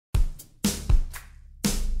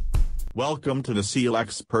Welcome to the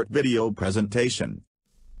SealXpert video presentation.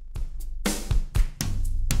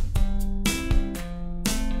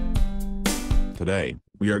 Today,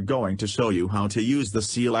 we are going to show you how to use the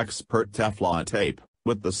SealXpert Teflon tape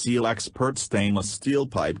with the SealXpert stainless steel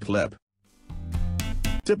pipe clip.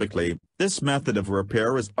 Typically, this method of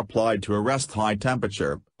repair is applied to arrest high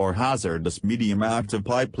temperature or hazardous medium active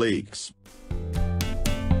pipe leaks.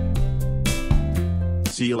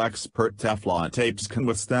 SealXpert Teflon tapes can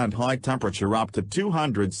withstand high temperature up to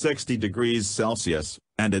 260 degrees Celsius,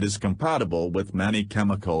 and it is compatible with many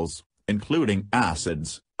chemicals, including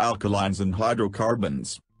acids, alkalines and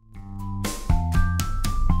hydrocarbons.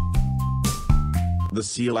 The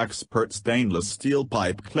SealXpert stainless steel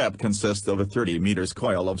pipe clip consists of a 30 meters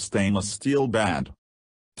coil of stainless steel band,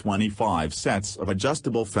 25 sets of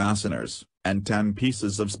adjustable fasteners, and 10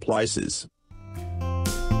 pieces of splices.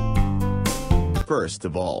 First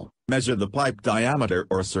of all, measure the pipe diameter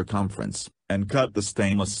or circumference, and cut the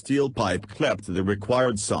stainless steel pipe clip to the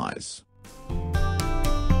required size.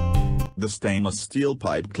 The stainless steel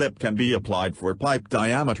pipe clip can be applied for pipe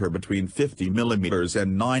diameter between 50 mm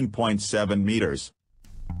and 9.7 meters.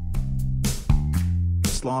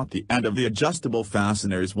 Slot the end of the adjustable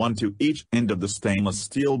fasteners one to each end of the stainless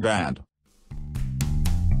steel band.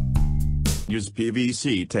 Use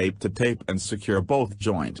PVC tape to tape and secure both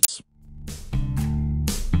joints.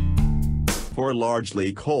 For large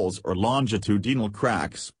leak holes or longitudinal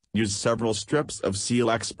cracks, use several strips of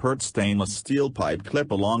SealXpert stainless steel pipe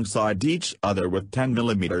clip alongside each other with 10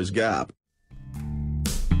 mm gap.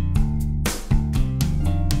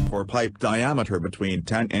 For pipe diameter between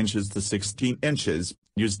 10 inches to 16 inches,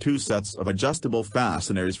 use 2 sets of adjustable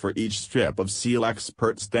fasteners for each strip of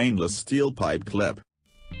SealXpert stainless steel pipe clip.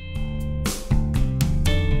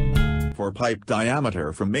 For pipe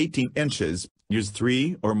diameter from 18 inches, use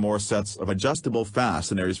 3 or more sets of adjustable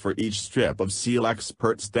fasteners for each strip of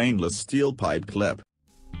SealXpert stainless steel pipe clip.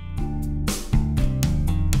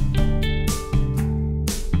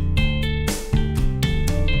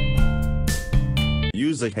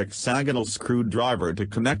 Use a hexagonal screwdriver to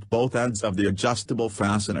connect both ends of the adjustable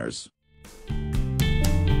fasteners.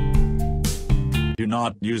 Do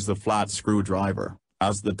not use the flat screwdriver,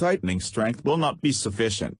 as the tightening strength will not be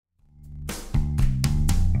sufficient.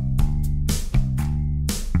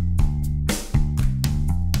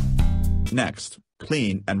 Next,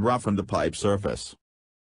 clean and roughen the pipe surface.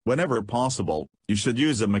 Whenever possible, you should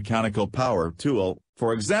use a mechanical power tool,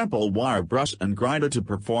 for example wire brush and grinder, to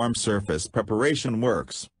perform surface preparation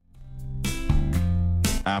works.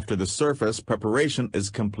 After the surface preparation is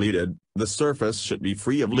completed, the surface should be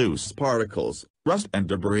free of loose particles, rust and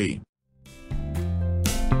debris.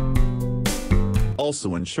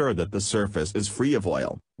 Also ensure that the surface is free of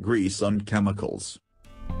oil, grease and chemicals.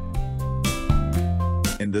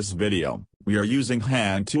 In this video, we are using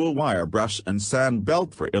hand tool, wire brush and sand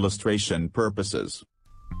belt for illustration purposes.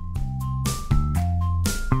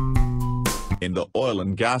 In the oil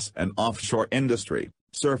and gas and offshore industry,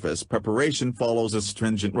 surface preparation follows a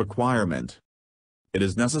stringent requirement. It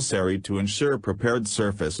is necessary to ensure prepared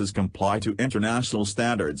surfaces comply to international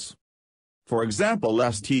standards. For example,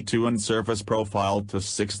 ST2 surface profile to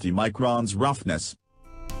 60 microns roughness.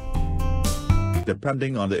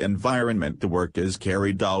 Depending on the environment the work is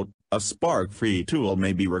carried out, a spark-free tool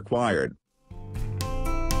may be required.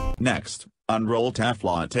 Next, unroll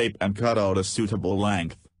Teflon tape and cut out a suitable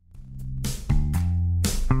length.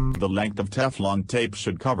 The length of Teflon tape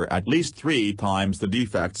should cover at least 3 times the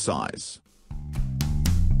defect size.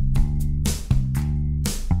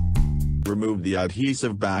 Remove the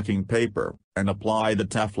adhesive backing paper, and apply the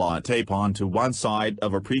Teflon tape onto one side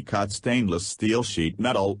of a pre-cut stainless steel sheet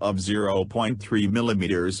metal of 0.3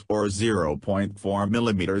 mm or 0.4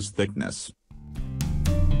 mm thickness.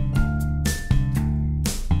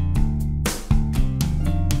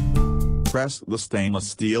 Press the stainless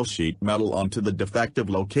steel sheet metal onto the defective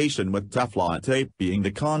location with Teflon tape being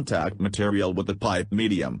the contact material with the pipe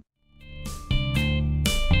medium.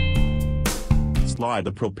 Slide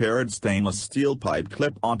the prepared stainless steel pipe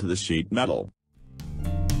clip onto the sheet metal.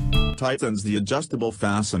 Tightens the adjustable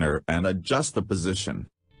fastener and adjust the position,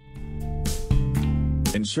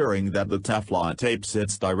 ensuring that the Teflon tape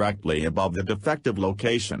sits directly above the defective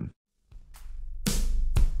location.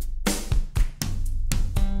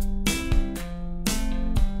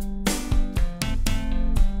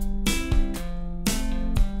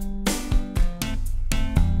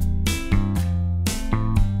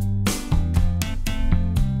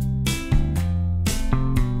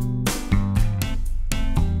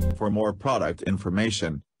 For more product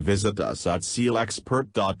information, visit us at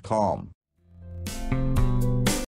SealXpert.com.